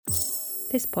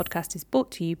This podcast is brought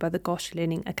to you by the Gosh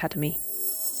Learning Academy.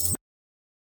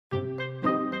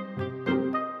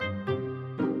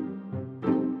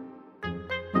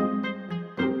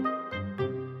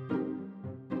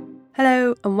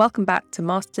 Hello and welcome back to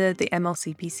Master the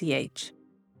MLC-PCH.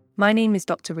 My name is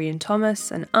Dr. Rhian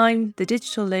Thomas and I'm the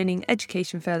Digital Learning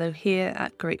Education Fellow here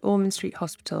at Great Ormond Street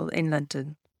Hospital in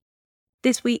London.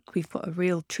 This week we've got a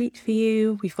real treat for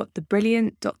you. We've got the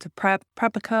brilliant Dr.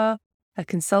 Prabhakar, a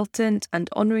consultant and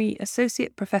honorary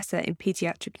associate professor in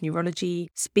paediatric neurology,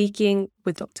 speaking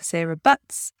with Dr. Sarah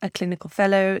Butts, a clinical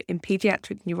fellow in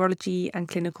paediatric neurology and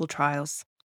clinical trials.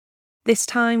 This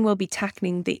time we'll be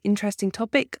tackling the interesting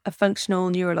topic of functional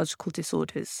neurological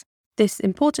disorders. This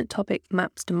important topic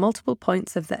maps to multiple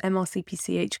points of the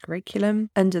MLC-PCH curriculum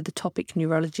under the topic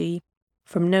neurology,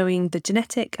 from knowing the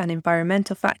genetic and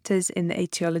environmental factors in the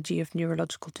etiology of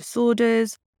neurological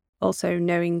disorders, also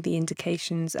knowing the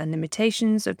indications and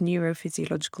limitations of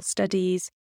neurophysiological studies,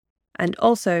 and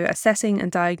also assessing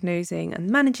and diagnosing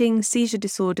and managing seizure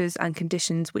disorders and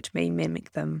conditions which may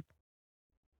mimic them.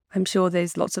 I'm sure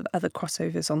there's lots of other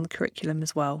crossovers on the curriculum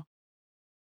as well.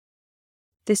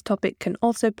 This topic can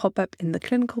also pop up in the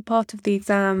clinical part of the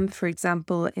exam, for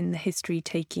example, in the history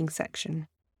taking section.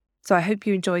 So I hope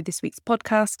you enjoyed this week's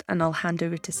podcast and I'll hand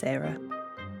over to Sarah.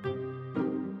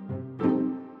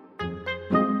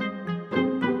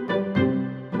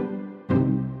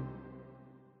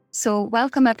 So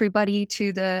welcome everybody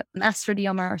to the Master the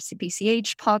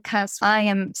MLC-PCH podcast. I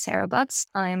am Sarah Butts.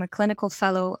 I am a clinical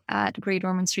fellow at Great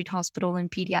Ormond Street Hospital in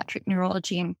Pediatric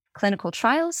Neurology and Clinical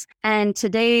Trials. And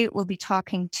today we'll be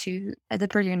talking to the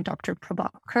brilliant Dr.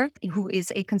 Prabhakar, who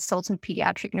is a consultant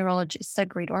pediatric neurologist at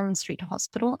Great Ormond Street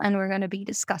Hospital. And we're going to be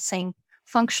discussing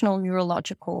functional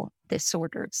neurological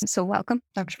disorders. So welcome,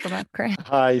 Dr. Prabhakar.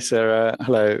 Hi, Sarah.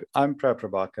 Hello. I'm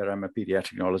Prabhakar. I'm a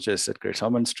pediatric neurologist at Great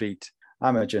Ormond Street.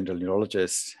 I'm a general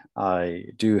neurologist. I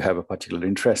do have a particular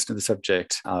interest in the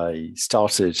subject. I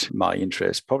started my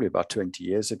interest probably about 20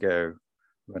 years ago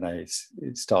when I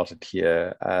started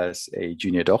here as a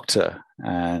junior doctor.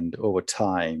 And over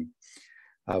time,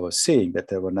 I was seeing that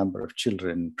there were a number of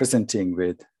children presenting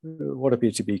with what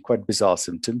appeared to be quite bizarre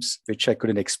symptoms, which I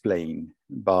couldn't explain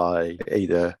by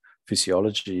either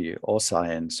physiology or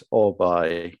science or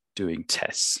by doing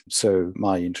tests. So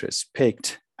my interest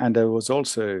piqued. And there was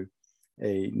also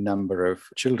a number of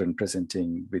children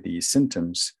presenting with these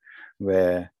symptoms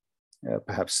where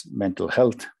perhaps mental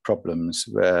health problems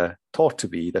were thought to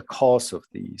be the cause of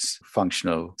these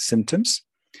functional symptoms.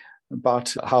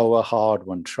 But however hard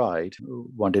one tried,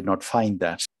 one did not find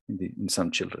that in some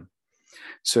children.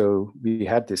 So we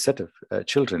had this set of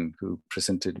children who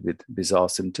presented with bizarre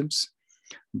symptoms,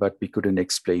 but we couldn't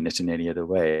explain it in any other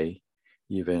way,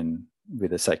 even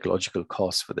with a psychological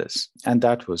cause for this. And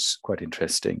that was quite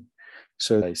interesting.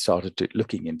 So I started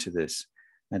looking into this.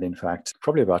 And in fact,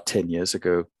 probably about 10 years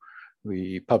ago,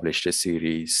 we published a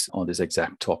series on this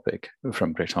exact topic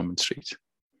from Great Ormond Street.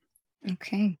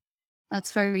 Okay,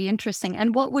 that's very interesting.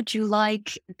 And what would you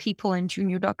like people and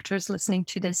junior doctors listening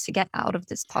to this to get out of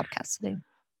this podcast today?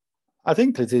 I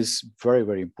think that it is very,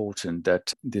 very important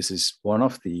that this is one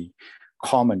of the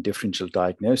common differential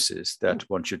diagnosis that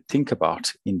one should think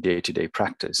about in day-to-day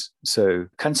practice. So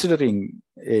considering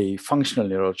a functional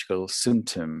neurological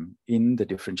symptom in the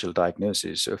differential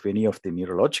diagnosis of any of the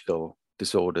neurological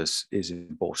disorders is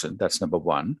important. That's number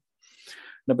one.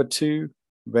 Number two,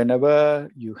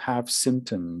 whenever you have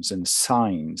symptoms and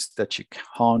signs that you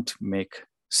can't make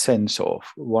sense of,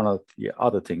 one of the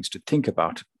other things to think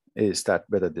about is that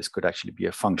whether this could actually be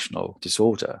a functional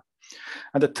disorder.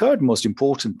 And the third most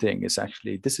important thing is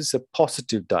actually this is a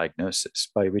positive diagnosis,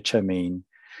 by which I mean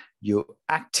you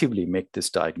actively make this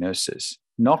diagnosis,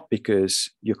 not because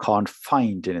you can't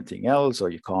find anything else or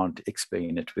you can't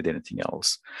explain it with anything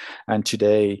else. And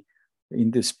today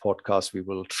in this podcast, we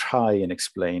will try and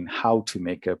explain how to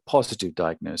make a positive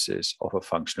diagnosis of a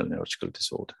functional neurological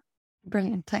disorder.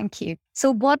 Brilliant. Thank you.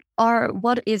 So what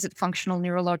is a functional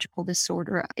neurological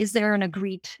disorder? Is there an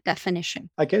agreed definition?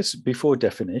 I guess before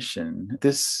definition,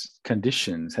 this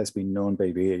condition has been known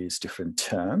by various different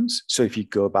terms. So if you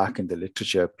go back in the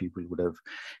literature, people would have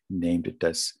named it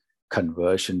as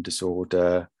conversion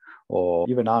disorder, or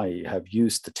even I have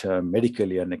used the term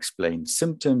medically unexplained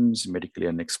symptoms, medically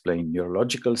unexplained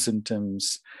neurological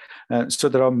symptoms. So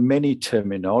there are many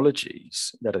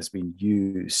terminologies that has been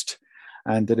used,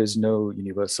 and there is no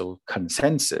universal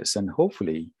consensus. And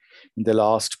hopefully in the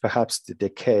last, perhaps the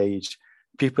decade,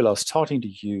 people are starting to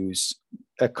use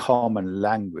a common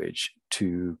language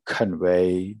to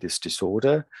convey this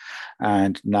disorder.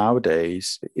 And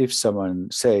nowadays, if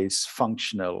someone says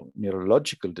functional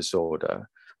neurological disorder,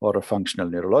 or a functional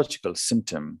neurological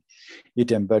symptom,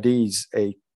 it embodies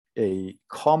a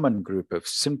common group of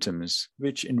symptoms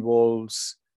which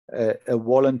involves a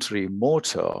voluntary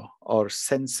motor or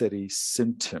sensory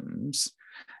symptoms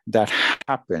that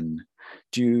happen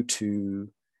due to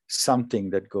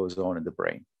something that goes on in the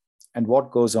brain. And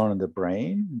what goes on in the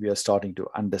brain, we are starting to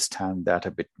understand that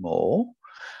a bit more.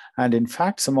 And in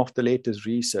fact, some of the latest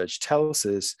research tells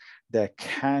us there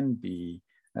can be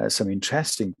some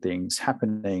interesting things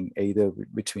happening either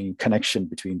between connection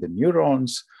between the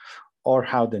neurons or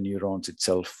how the neurons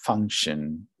itself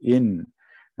function in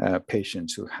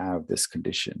patients who have this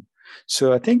condition.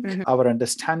 So I think our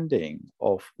understanding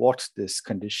of what this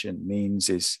condition means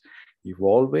is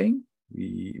evolving.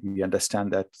 We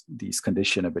understand that these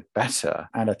condition a bit better.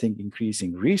 And I think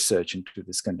increasing research into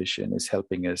this condition is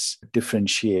helping us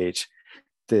differentiate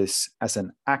this as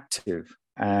an active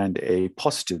and a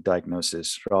positive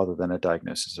diagnosis rather than a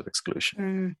diagnosis of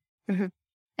exclusion. Mm-hmm.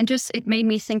 And just, it made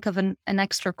me think of an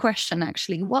extra question,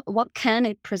 actually. What can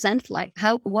it present like?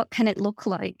 What can it look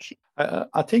like?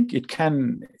 I think it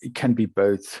can be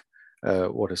both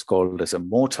what is called as a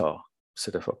motor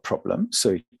sort of a problem.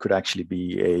 So it could actually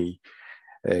be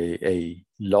a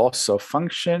loss of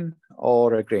function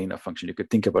or a gain of function. You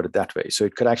could think about it that way. So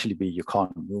it could actually be you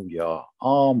can't move your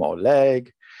arm or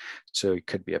leg. So it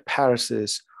could be a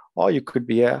paresis, or you could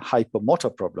be a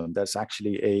hypermotor problem. That's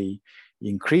actually a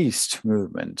increased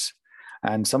movement.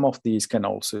 And some of these can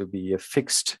also be a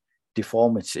fixed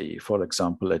deformity, for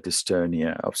example, a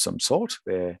dystonia of some sort,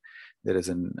 where there is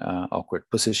an awkward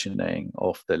positioning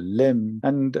of the limb,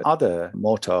 and other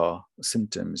motor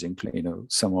symptoms, including,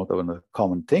 some of the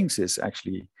common things is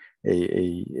actually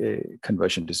a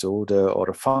conversion disorder or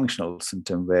a functional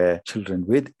symptom where children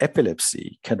with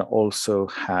epilepsy can also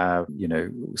have,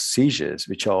 seizures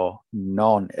which are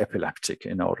non-epileptic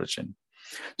in origin.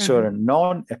 So a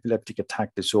non-epileptic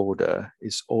attack disorder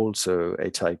is also a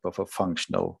type of a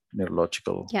functional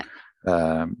neurological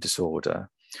disorder.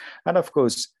 And of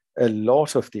course, a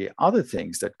lot of the other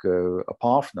things that go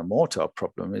apart from the motor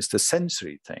problem is the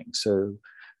sensory thing. So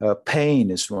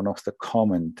pain is one of the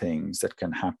common things that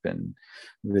can happen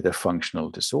with a functional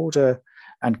disorder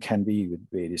and can be with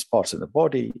various parts of the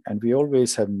body. And we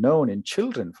always have known in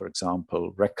children, for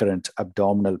example, recurrent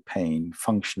abdominal pain,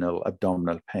 functional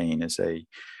abdominal pain is a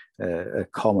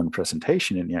common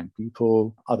presentation in young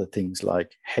people. Other things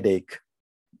like headache,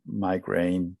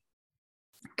 migraine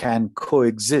can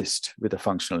coexist with a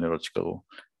functional neurological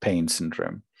pain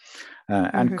syndrome.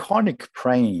 And chronic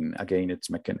pain, again, its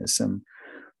mechanism,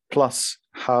 plus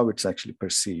how it's actually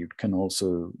perceived, can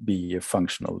also be a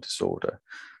functional disorder.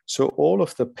 So all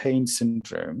of the pain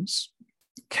syndromes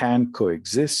can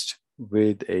coexist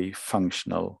with a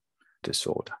functional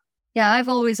disorder. Yeah, I've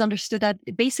always understood that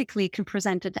basically it can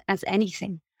present it as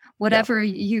anything. Whatever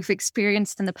you've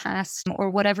experienced in the past or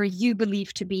whatever you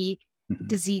believe to be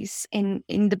disease in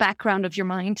the background of your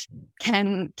mind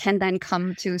can then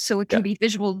come to. So it can be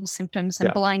visual symptoms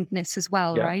and blindness as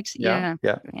well, right? Yeah.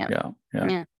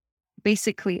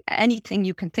 Basically, anything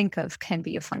you can think of can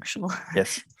be a functional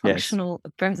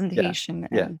presentation.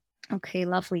 Okay,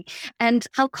 lovely. And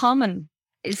how common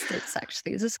is this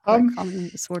actually? Is this quite a common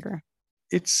disorder?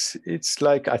 It's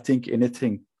like, I think,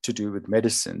 anything to do with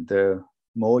medicine. The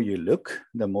more you look,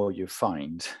 the more you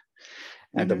find.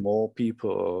 And the more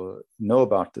people know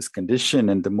about this condition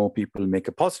and the more people make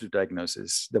a positive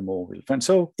diagnosis, the more we'll find.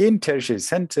 So in tertiary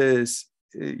centers,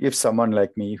 if someone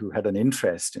like me who had an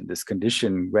interest in this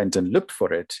condition went and looked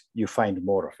for it, you find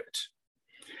more of it.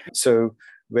 So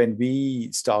when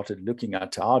we started looking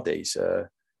at our data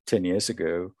 10 years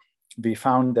ago, we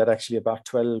found that actually about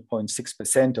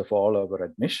 12.6% of all our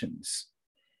admissions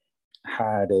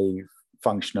had a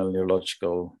functional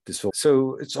neurological disorder.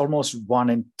 So it's almost 1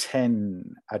 in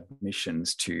 10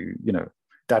 admissions to,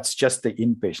 that's just the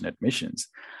inpatient admissions.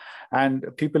 And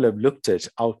people have looked at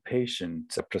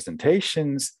outpatient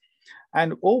presentations,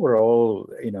 and overall,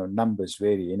 numbers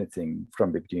vary anything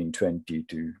from between 20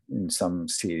 to, in some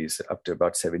series, up to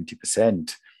about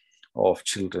 70% of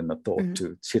children are thought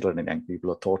to, children and young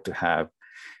people are thought to have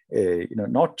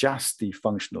not just the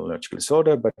functional neurological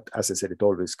disorder, but as I said, it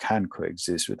always can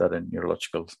coexist with other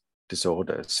neurological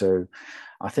disorders. So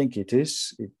I think it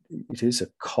is a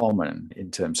common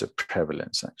in terms of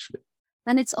prevalence, actually.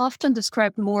 And it's often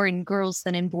described more in girls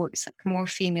than in boys, like more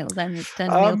female than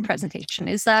male presentation.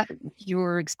 Is that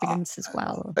your experience as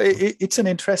well? It's an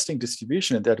interesting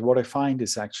distribution that what I find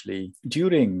is actually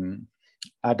during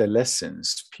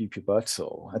adolescence,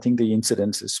 pubertal, I think the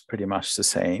incidence is pretty much the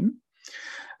same.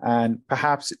 And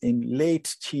perhaps in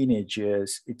late teenage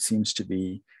years, it seems to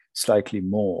be slightly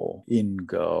more in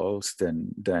girls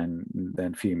than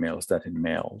females, than in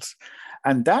males.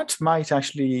 And that might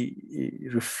actually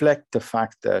reflect the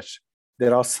fact that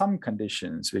there are some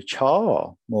conditions which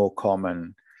are more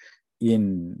common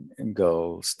in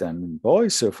girls than in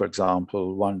boys. So, for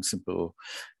example, one simple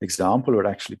example would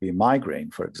actually be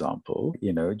migraine, for example.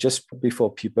 Just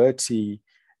before puberty,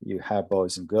 you have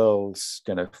boys and girls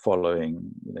kind of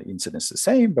following incidence the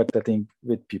same, but I think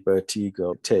with puberty,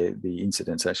 the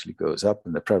incidence actually goes up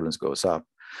and the prevalence goes up.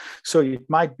 So it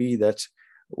might be that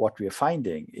what we are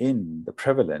finding in the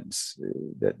prevalence,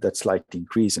 that slight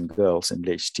increase in girls in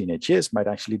late teenage years, might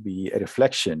actually be a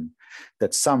reflection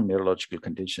that some neurological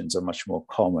conditions are much more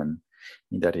common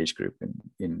in that age group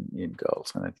in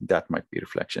girls. And I think that might be a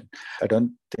reflection. I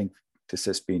don't think this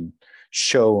has been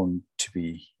shown to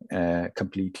be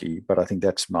completely, but I think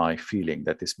that's my feeling,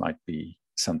 that this might be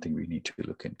something we need to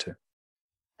look into.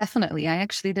 Definitely. I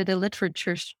actually did a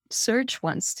literature search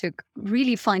once to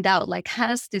really find out,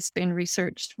 has this been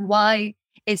researched? Why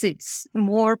is it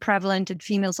more prevalent in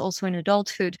females also in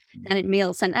adulthood than in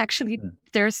males? And actually,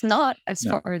 there's not, as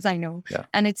far as I know. Yeah.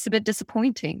 And it's a bit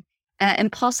disappointing.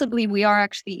 And possibly we are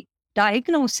actually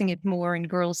diagnosing it more in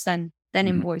girls than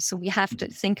in boys. So we have to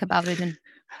think about it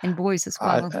in boys as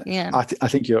well. I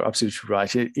think you're absolutely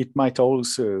right. It might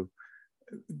also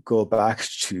go back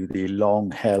to the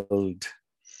long-held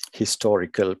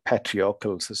historical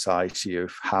patriarchal society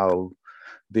of how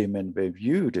women were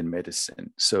viewed in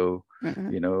medicine. So,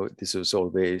 this was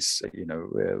always,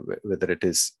 whether it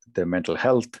is the mental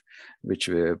health, which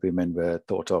women were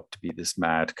thought of to be this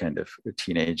mad kind of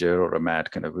teenager or a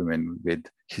mad kind of woman with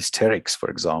hysterics, for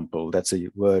example. That's a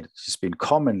word which has been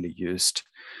commonly used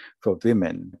for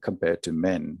women compared to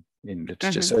men in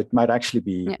literature. So it might actually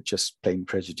be just plain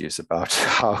prejudice about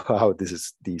how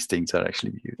these things are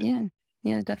actually viewed.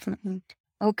 Yeah, definitely.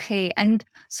 Okay. And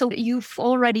so you've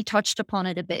already touched upon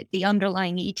it a bit, the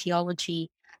underlying etiology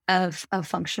of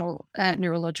functional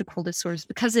neurological disorders,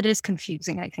 because it is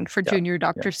confusing, I think, for junior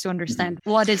doctors to understand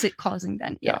what is it causing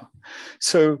then. Yeah.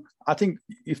 So I think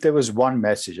if there was one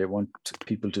message I want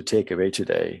people to take away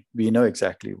today, we know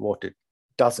exactly what it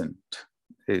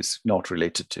is not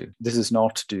related to. This is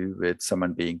not to do with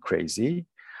someone being crazy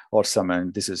or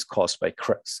this is caused by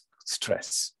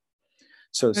stress.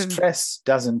 So stress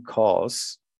doesn't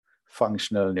cause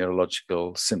functional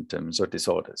neurological symptoms or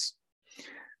disorders.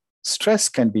 Stress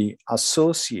can be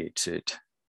associated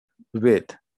with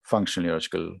functional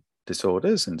neurological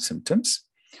disorders and symptoms.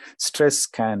 Stress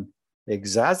can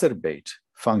exacerbate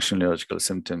functional neurological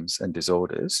symptoms and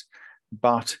disorders,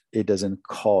 but it doesn't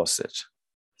cause it.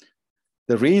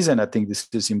 The reason I think this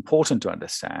is important to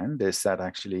understand is that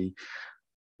actually,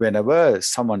 whenever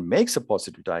someone makes a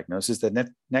positive diagnosis,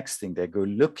 the next thing they go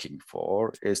looking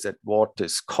for is that what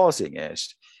is causing it,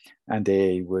 and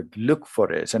they would look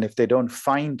for it. And if they don't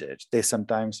find it, they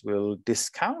sometimes will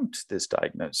discount this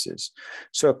diagnosis.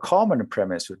 So a common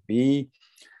premise would be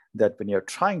that when you're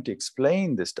trying to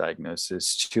explain this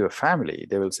diagnosis to a family,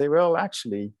 they will say, well,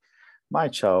 actually, my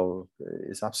child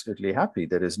is absolutely happy.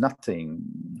 There is nothing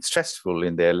stressful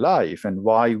in their life. And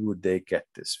why would they get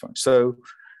this from? So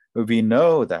we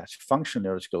know that functional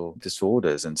neurological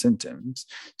disorders and symptoms,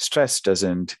 stress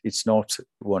it's not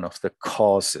one of the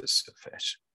causes of it.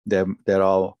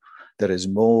 There is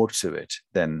more to it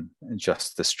than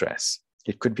just the stress.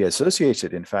 It could be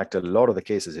associated. In fact, a lot of the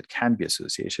cases it can be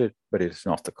associated, but it is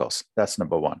not the cause. That's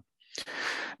number one.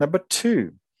 Number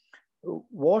two,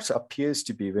 what appears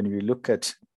to be, when we look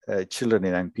at children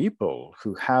and young people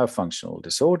who have functional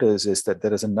disorders, is that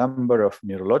there is a number of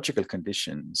neurological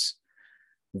conditions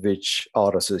which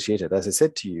are associated. As I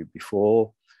said to you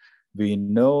before, we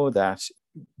know that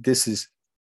this is,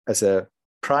 as a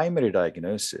primary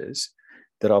diagnosis,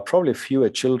 there are probably fewer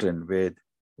children with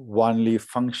only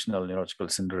functional neurological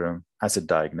syndrome as a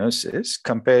diagnosis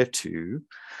compared to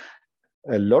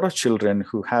a lot of children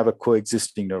who have a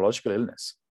coexisting neurological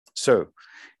illness. So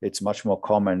it's much more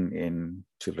common in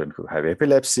children who have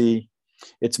epilepsy.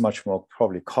 It's much more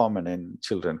probably common in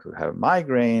children who have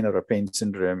migraine or a pain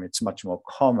syndrome. It's much more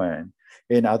common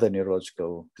in other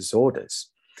neurological disorders.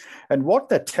 And what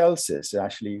that tells us,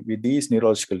 actually, with these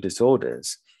neurological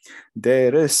disorders,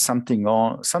 there is something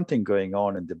going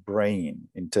on in the brain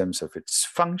in terms of its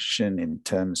function, in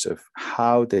terms of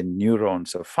how the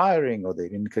neurons are firing or they're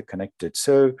interconnected.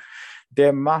 So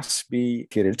there must be,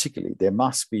 theoretically, there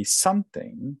must be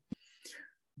something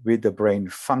with the brain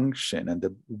function and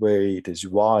the way it is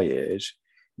wired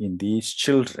in these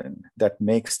children that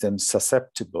makes them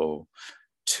susceptible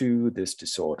to this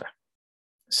disorder.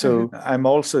 So I'm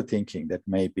also thinking that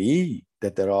maybe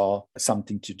that there are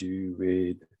something to do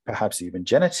with perhaps even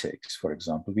genetics, for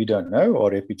example, we don't know,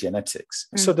 or epigenetics.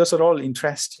 So those are all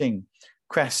interesting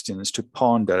questions to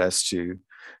ponder as to,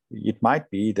 it might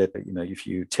be that, if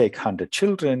you take 100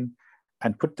 children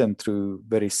and put them through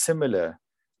very similar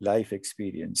life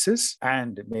experiences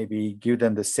and maybe give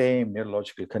them the same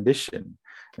neurological condition,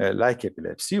 like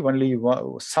epilepsy, only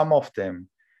some of them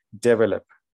develop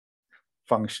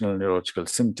functional neurological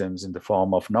symptoms in the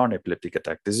form of non-epileptic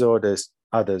attack disorders,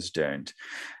 others don't.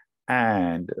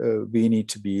 And we need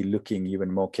to be looking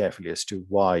even more carefully as to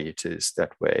why it is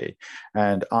that way.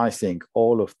 And I think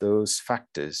all of those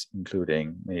factors,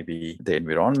 including maybe the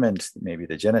environment, maybe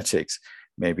the genetics,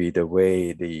 maybe the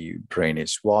way the brain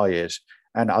is wired,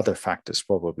 and other factors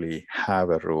probably have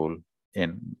a role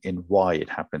in why it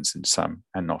happens in some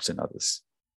and not in others.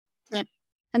 Yeah.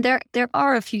 And there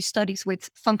are a few studies with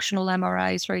functional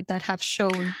MRIs, right, that have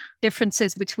shown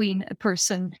differences between a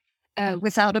person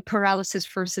without a paralysis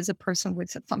versus a person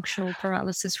with a functional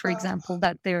paralysis, for example,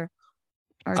 that there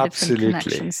are different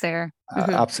connections there.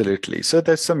 Absolutely. So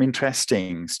there's some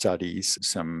interesting studies,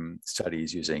 some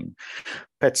studies using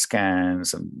PET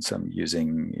scans and some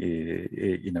using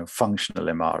functional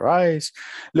MRIs,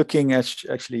 looking at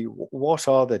actually what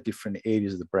are the different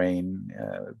areas of the brain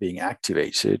being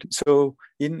activated. So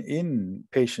in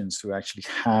patients who actually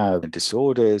have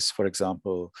disorders, for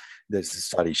example, there's a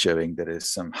study showing there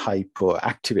is some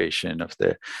hypoactivation of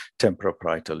the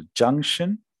temporoparietal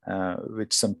junction,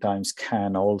 which sometimes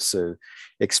can also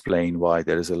explain why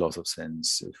there is a loss of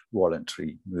sense of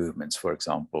voluntary movements, for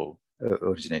example,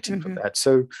 originating from that.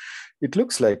 So it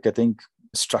looks like, I think,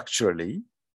 structurally,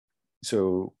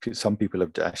 so some people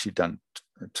have actually done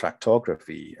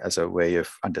tractography as a way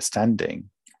of understanding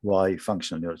why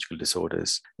functional neurological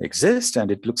disorders exist.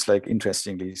 And it looks like,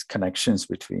 interestingly, connections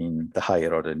between the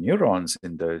higher order neurons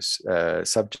in those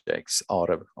subjects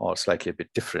are slightly a bit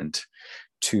different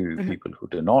to people who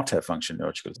do not have functional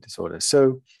neurological disorders.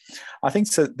 So I think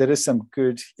there is some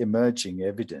good emerging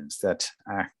evidence that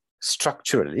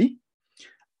structurally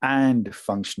and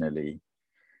functionally,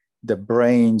 the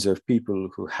brains of people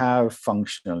who have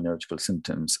functional neurological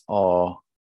symptoms are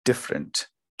different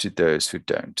to those who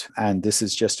don't. And this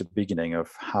is just a beginning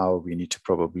of how we need to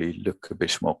probably look a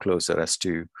bit more closer as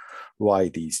to why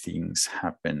these things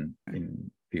happen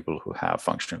in people who have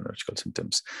functional neurological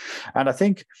symptoms. And I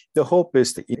think the hope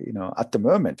is that, at the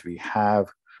moment we have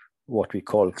what we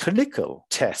call clinical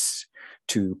tests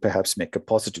to perhaps make a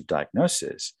positive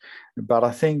diagnosis. But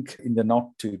I think in the not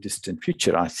too distant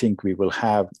future, I think we will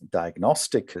have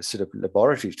diagnostic sort of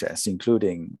laboratory tests,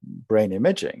 including brain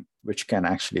imaging, which can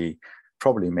actually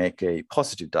probably make a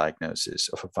positive diagnosis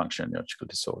of a functional neurological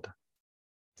disorder.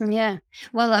 Yeah.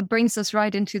 Well, that brings us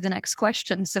right into the next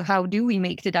question. So how do we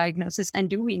make the diagnosis, and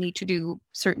do we need to do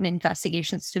certain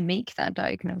investigations to make that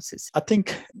diagnosis? I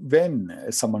think when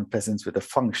someone presents with a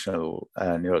functional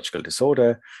neurological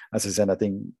disorder, as I said, I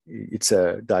think it's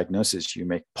a diagnosis you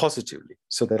make positively.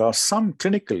 So there are some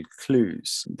clinical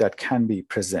clues that can be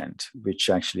present,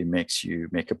 which actually makes you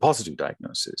make a positive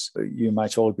diagnosis. You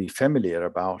might all be familiar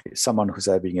about someone who's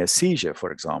having a seizure,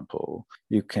 for example.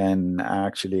 You can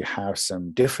actually have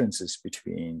some differences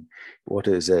between what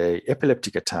is an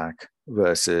epileptic attack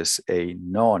versus a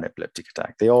non-epileptic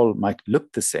attack. They all might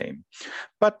look the same,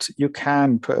 but you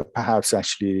can perhaps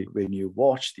actually, when you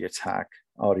watch the attack,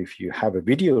 or if you have a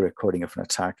video recording of an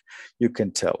attack, you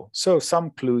can tell. So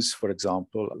some clues, for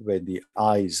example, when the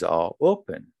eyes are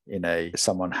open in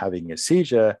someone having a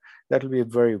seizure, that will be a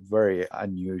very, very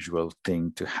unusual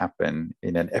thing to happen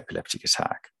in an epileptic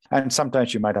attack. And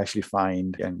sometimes you might actually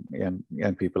find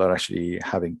young people are actually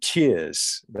having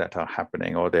tears that are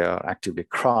happening, or they are actively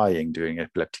crying during an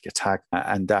epileptic attack,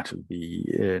 and that will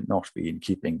be not be in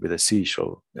keeping with a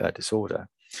seizure disorder.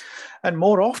 And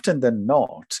more often than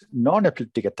not,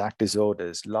 non-epileptic attack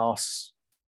disorders last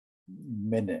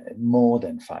more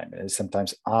than 5 minutes,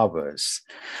 sometimes hours.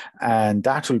 And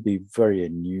that will be very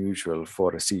unusual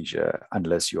for a seizure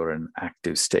unless you're in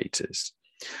active status.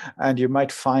 And you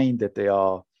might find that they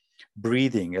are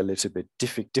breathing a little bit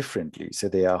differently. So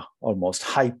they are almost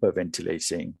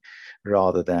hyperventilating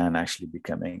rather than actually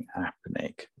becoming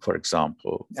apneic, for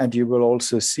example. And you will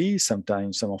also see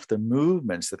sometimes some of the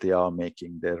movements that they are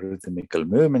making, their rhythmical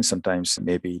movements. Sometimes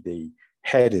maybe the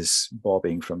head is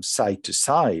bobbing from side to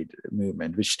side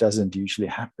movement, which doesn't usually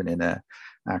happen in an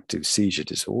active seizure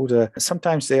disorder.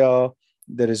 Sometimes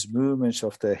there is movement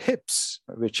of the hips,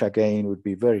 which again would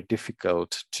be very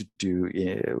difficult to do.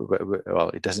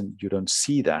 Well, you don't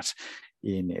see that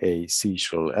in a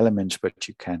seizural element, but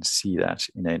you can see that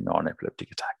in a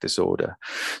non-epileptic attack disorder.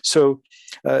 So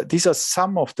these are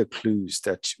some of the clues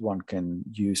that one can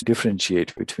use to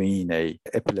differentiate between a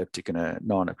epileptic and a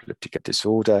non-epileptic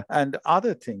disorder. And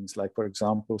other things like, for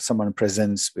example, someone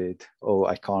presents with, oh,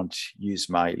 I can't use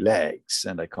my legs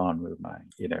and I can't move my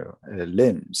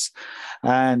limbs.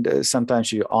 And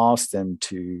sometimes you ask them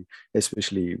to,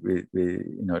 especially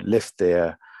lift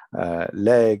their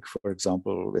leg, for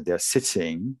example, when they're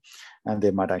sitting, and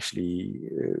they might actually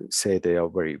say they are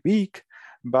very weak,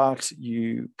 but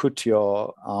you put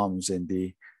your arms in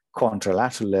the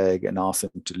contralateral leg and ask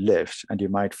them to lift, and you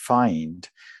might find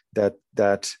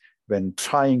that when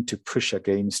trying to push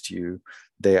against you,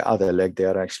 their other leg, they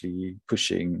are actually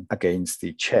pushing against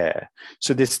the chair.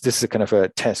 So this is a kind of a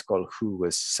test called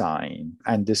Hoover's sign.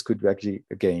 And this could actually,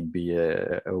 again, be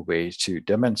a way to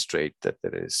demonstrate that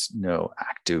there is no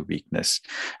active weakness.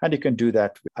 And you can do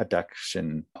that with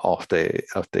adduction of the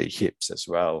hips as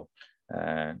well,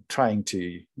 trying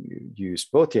to use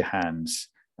both your hands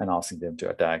and asking them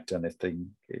to adduct. And if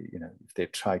they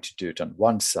try to do it on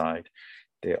one side,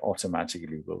 they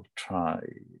automatically will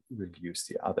use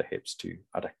the other hips to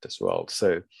adduct as well.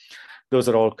 So those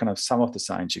are all kind of some of the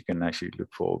signs you can actually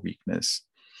look for weakness.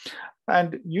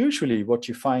 And usually what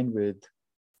you find with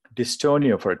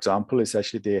dystonia, for example, is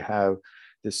actually they have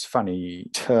this funny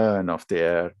turn of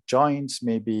their joints,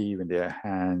 maybe in their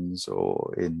hands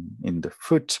or in the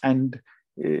foot. And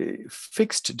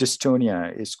fixed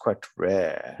dystonia is quite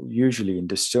rare. Usually in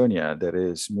dystonia, there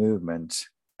is movement.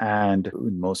 And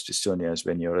in most dystonias,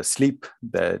 when you're asleep,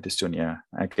 the dystonia,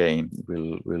 again,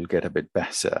 will get a bit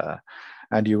better.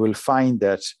 And you will find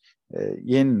that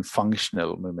in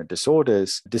functional movement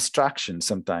disorders, distraction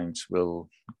sometimes will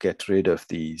get rid of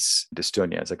these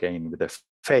dystonias, again, with a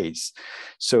face.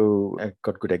 So I've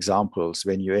got good examples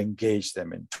when you engage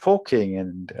them in talking.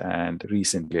 And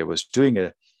recently I was doing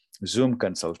a Zoom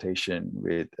consultation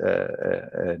with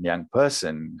a young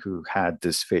person who had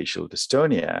this facial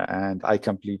dystonia. And I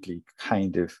completely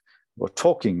kind of were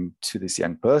talking to this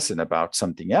young person about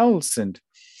something else. And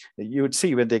you would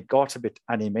see when they got a bit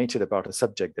animated about a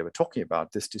subject they were talking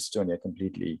about, this dystonia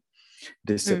completely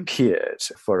disappeared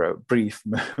for a brief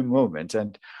moment.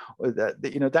 And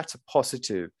that's a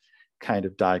positive kind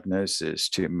of diagnosis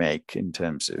to make in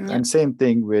terms of, and same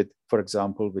thing with, for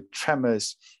example, with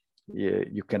tremors.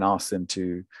 You can ask them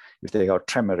to, if they got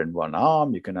tremor in one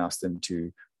arm, you can ask them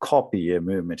to copy a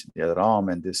movement in the other arm,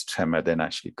 and this tremor then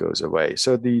actually goes away.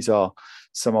 So these are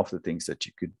some of the things that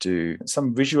you could do.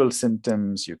 Some visual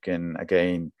symptoms, you can,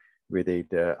 again, with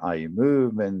either eye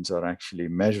movements or actually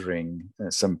measuring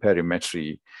some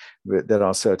perimetry, there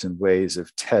are certain ways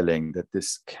of telling that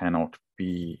this cannot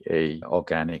be an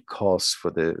organic cause for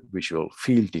the visual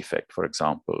field defect, for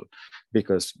example,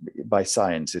 because by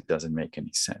science, it doesn't make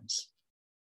any sense.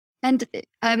 And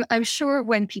I'm sure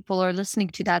when people are listening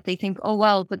to that, they think, oh,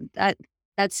 well, but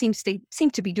that seems they seem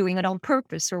to be doing it on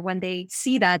purpose. Or when they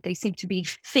see that, they seem to be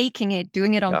faking it,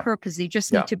 doing it on purpose. They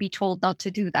just need to be told not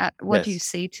to do that. What do you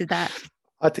say to that?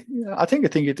 I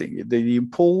think the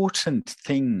important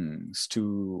things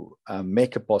to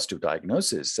make a positive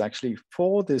diagnosis, actually,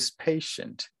 for this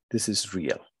patient, this is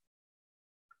real.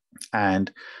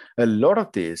 And a lot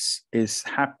of this is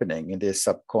happening in their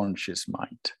subconscious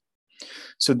mind.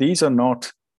 So these are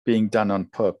not being done on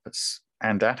purpose.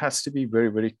 And that has to be very,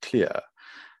 very clear.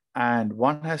 And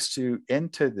one has to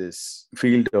enter this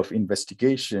field of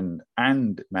investigation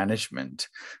and management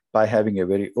by having a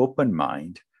very open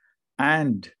mind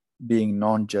and being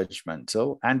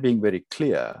non-judgmental and being very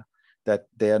clear that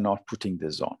they are not putting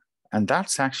this on. And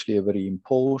that's actually a very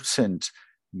important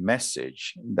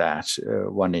message that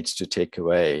one needs to take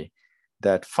away,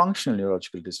 that functional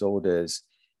neurological disorders,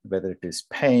 whether it is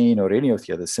pain or any of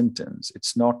the other symptoms,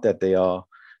 it's not that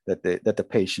that the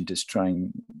patient is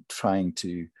trying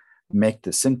to make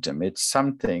the symptom. It's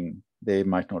something they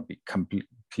might not be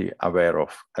completely aware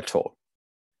of at all.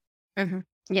 Mm-hmm.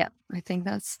 Yeah, I think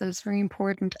that's very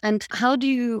important. And how do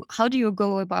you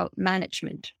go about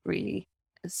management, really?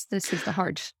 This is the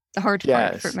hard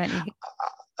part for many.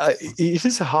 It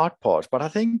is a hard part, but I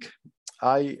think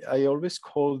I always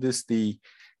call this the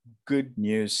good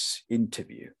news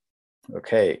interview.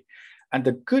 Okay. And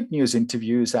the good news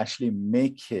interview is actually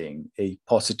making a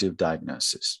positive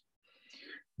diagnosis.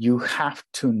 You have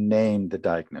to name the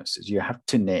diagnosis. You have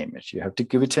to name it. You have to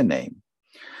give it a name.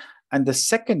 And the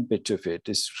second bit of it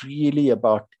is really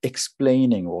about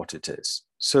explaining what it is.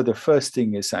 So the first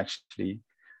thing is actually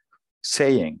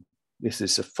saying this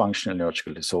is a functional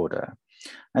neurological disorder.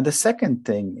 And the second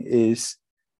thing is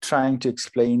trying to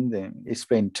explain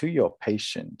to your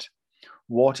patient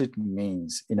what it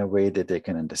means in a way that they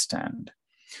can understand.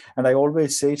 And I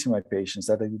always say to my patients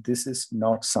that this is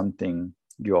not something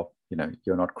you're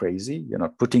not crazy, you're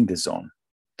not putting this on.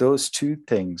 Those two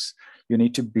things, you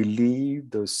need to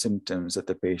believe those symptoms that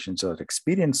the patients are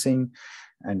experiencing.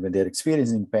 And when they're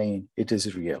experiencing pain, it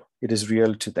is real. It is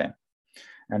real to them.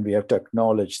 And we have to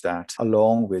acknowledge that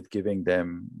along with giving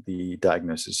them the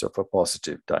diagnosis of a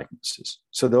positive diagnosis.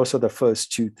 So those are the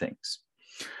first two things.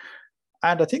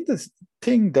 And I think the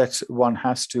thing that one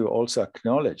has to also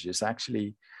acknowledge is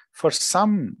actually for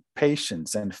some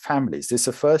patients and families, this is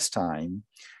the first time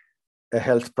a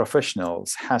health professional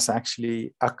has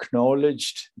actually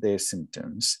acknowledged their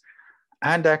symptoms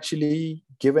and actually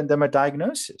given them a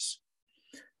diagnosis.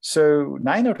 So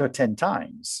 9 out of 10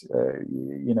 times,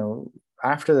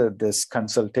 after this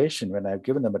consultation, when I've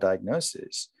given them a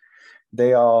diagnosis,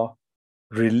 they are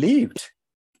relieved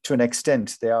to an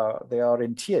extent. They are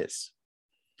in tears.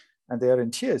 And they are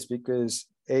in tears because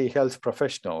a health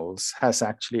professional has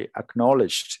actually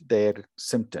acknowledged their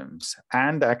symptoms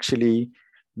and actually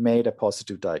made a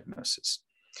positive diagnosis.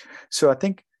 So I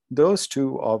think those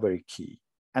two are very key.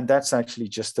 And that's actually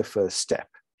just the first step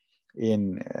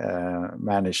in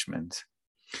management.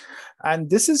 And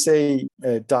this is a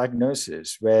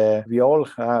diagnosis where we all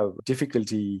have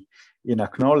difficulty in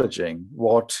acknowledging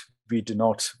what we do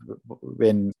not,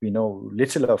 when we know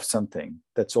little of something,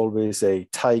 that's always a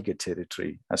tiger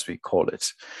territory, as we call it.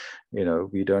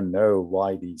 We don't know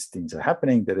why these things are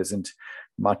happening. There isn't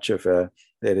much of there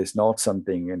is not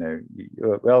something,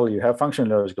 you have functional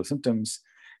neurological symptoms.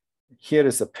 Here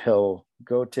is a pill,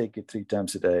 go take it 3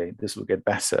 times a day. This will get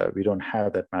better. We don't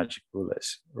have that magic bullet,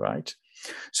 right?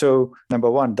 So number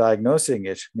one, diagnosing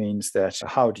it means that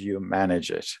how do you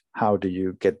manage it? How do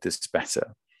you get this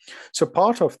better? So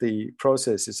part of the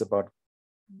process is about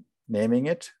naming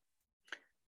it,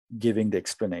 giving the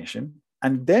explanation,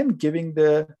 and then giving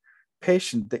the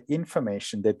patient the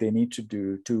information that they need to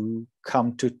do to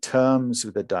come to terms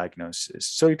with the diagnosis.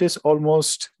 So it is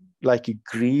almost like a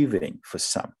grieving for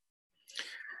some,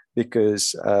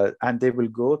 because and they will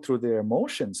go through their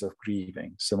emotions of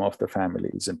grieving, some of the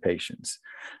families and patients,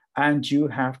 and you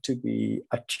have to be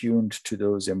attuned to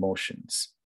those emotions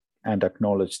and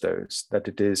acknowledge those, that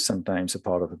it is sometimes a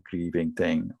part of a grieving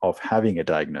thing of having a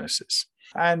diagnosis.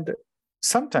 And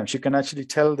sometimes you can actually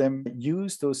tell them,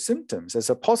 use those symptoms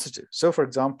as a positive. So for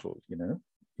example,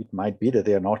 it might be that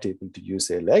they are not able to use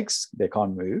their legs, they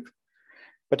can't move,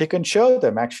 but you can show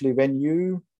them actually when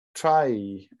you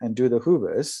try and do the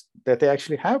hoovers that they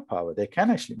actually have power, they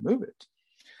can actually move it.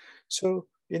 So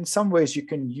in some ways, you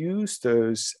can use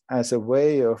those as a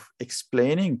way of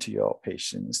explaining to your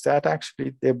patients that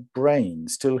actually their brain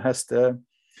still has the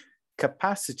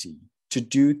capacity to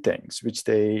do things which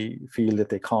they feel that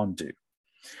they can't do.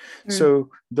 So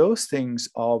those things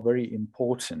are very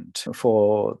important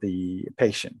for the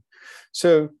patient.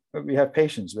 So we have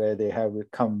patients where they have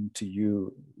come to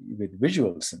you with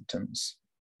visual symptoms,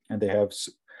 and they have,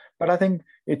 but I think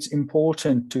it's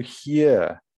important to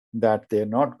hear that they're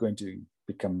not going to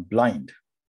become blind.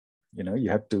 You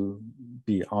have to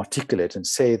be articulate and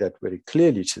say that very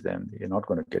clearly to them. You're not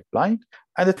going to get blind.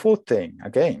 And the fourth thing,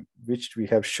 again, which we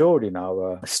have showed in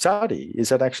our study, is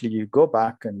that actually you go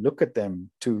back and look at them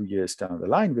 2 years down the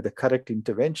line with the correct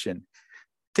intervention,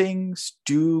 things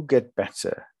do get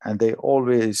better, and they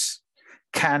always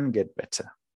can get better.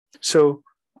 So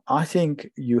I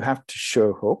think you have to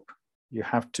show hope. You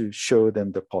have to show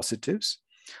them the positives,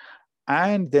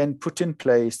 and then put in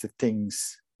place the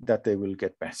things that they will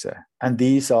get better. And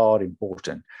these are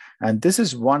important. And this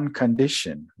is one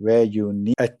condition where you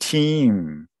need a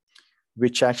team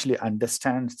which actually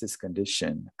understands this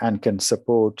condition and can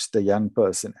support the young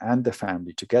person and the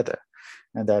family together.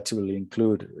 And that will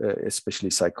include especially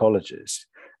psychologists.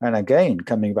 And again,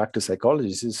 coming back to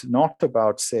psychologists, it's not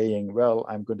about saying, well,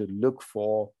 I'm going to look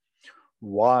for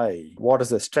what is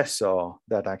the stressor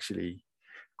that actually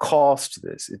caused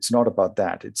this. It's not about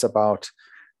that. It's about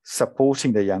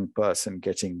supporting the young person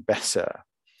getting better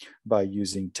by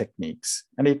using techniques.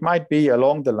 And it might be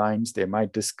along the lines, they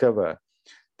might discover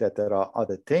that there are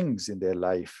other things in their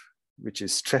life which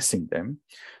is stressing them,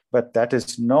 but that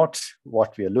is not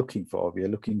what we are looking for. We are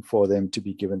looking for them to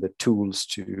be given the tools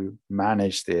to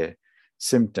manage their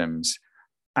symptoms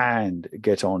and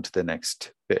get on to the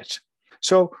next bit.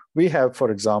 So we have, for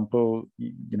example,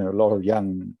 a lot of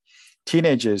young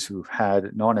teenagers who've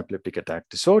had non-epileptic attack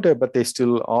disorder, but they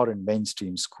still are in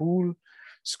mainstream school.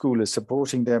 School is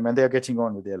supporting them and they're getting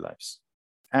on with their lives.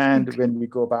 And when we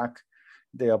go back,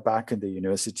 they are back in the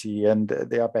university and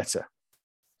they are better.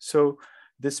 So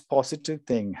this positive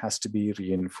thing has to be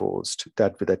reinforced,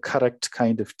 that with a correct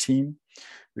kind of team,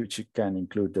 which can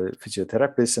include the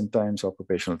physiotherapists, sometimes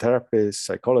occupational therapists,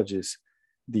 psychologists,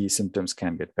 these symptoms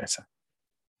can get better.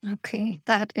 Okay,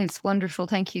 that is wonderful.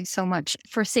 Thank you so much.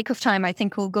 For sake of time, I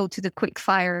think we'll go to the quick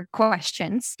fire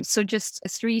questions. So just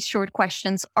 3 short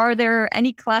questions. Are there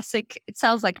any classic, it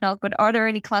sounds like not, but are there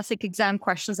any classic exam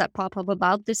questions that pop up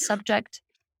about this subject?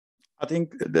 I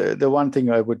think the one thing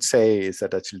I would say is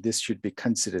that actually this should be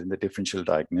considered in the differential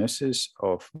diagnosis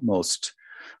of most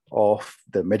of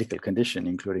the medical condition,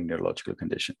 including neurological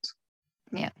conditions.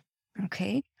 Yeah.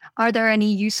 Okay. Are there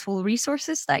any useful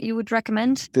resources that you would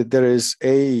recommend? There is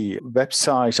a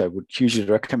website I would hugely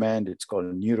recommend. It's called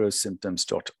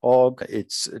neurosymptoms.org.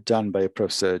 It's done by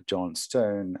Professor John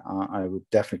Stone. I would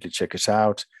definitely check it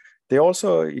out. They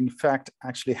also, in fact,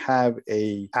 actually have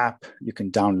an app you can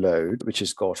download, which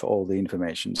has got all the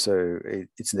information. So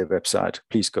it's in their website.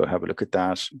 Please go have a look at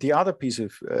that. The other piece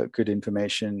of good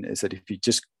information is that if you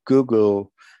just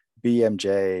Google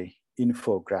BMJ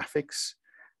infographics,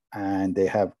 and they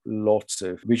have lots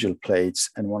of visual plates,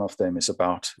 and one of them is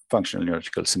about functional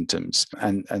neurological symptoms.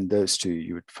 And those two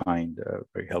you would find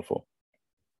very helpful.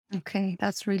 Okay,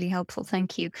 that's really helpful.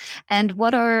 Thank you. And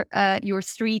what are your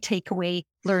 3 takeaway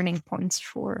learning points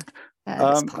for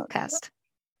this podcast?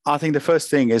 I think the first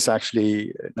thing is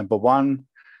actually, number 1,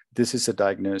 this is a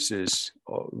diagnosis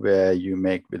where you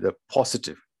make with a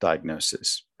positive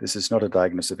diagnosis. This is not a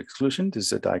diagnosis of exclusion. This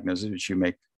is a diagnosis which you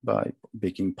make by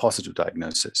making positive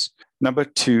diagnosis. Number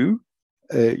 2,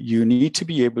 you need to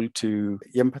be able to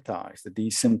empathize that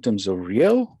these symptoms are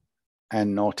real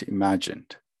and not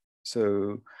imagined.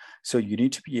 So you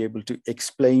need to be able to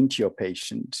explain to your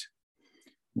patient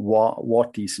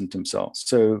what these symptoms are.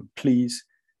 So please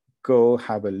go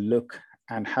have a look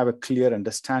and have a clear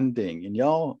understanding in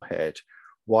your head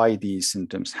why these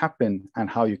symptoms happen and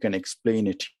how you can explain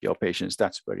it to your patients.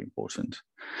 That's very important.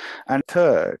 And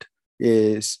third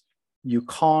is you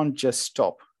can't just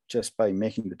stop just by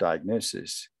making the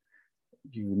diagnosis.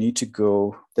 You need to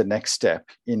go the next step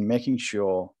in making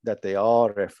sure that they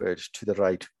are referred to the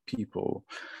right people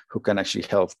who can actually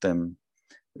help them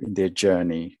in their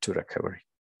journey to recovery.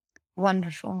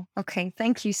 Wonderful. Okay,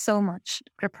 thank you so much,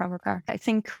 Dr. Prabhakar. I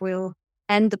think we'll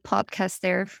end the podcast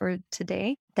there for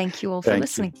today. Thank you all for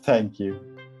listening. Thank you.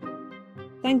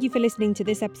 Thank you for listening to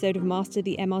this episode of Master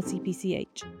the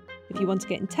MRCPCH. If you want to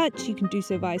get in touch, you can do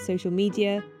so via social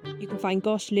media. You can find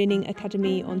Gosh Learning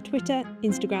Academy on Twitter,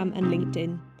 Instagram and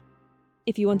LinkedIn.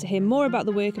 If you want to hear more about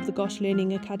the work of the Gosh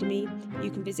Learning Academy,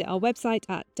 you can visit our website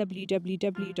at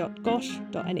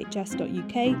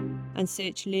www.gosh.nhs.uk and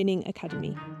search Learning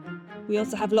Academy. We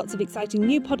also have lots of exciting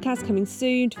new podcasts coming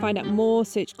soon. To find out more,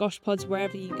 search Gosh Pods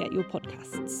wherever you get your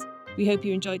podcasts. We hope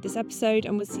you enjoyed this episode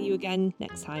and we'll see you again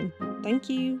next time. Thank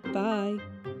you. Bye.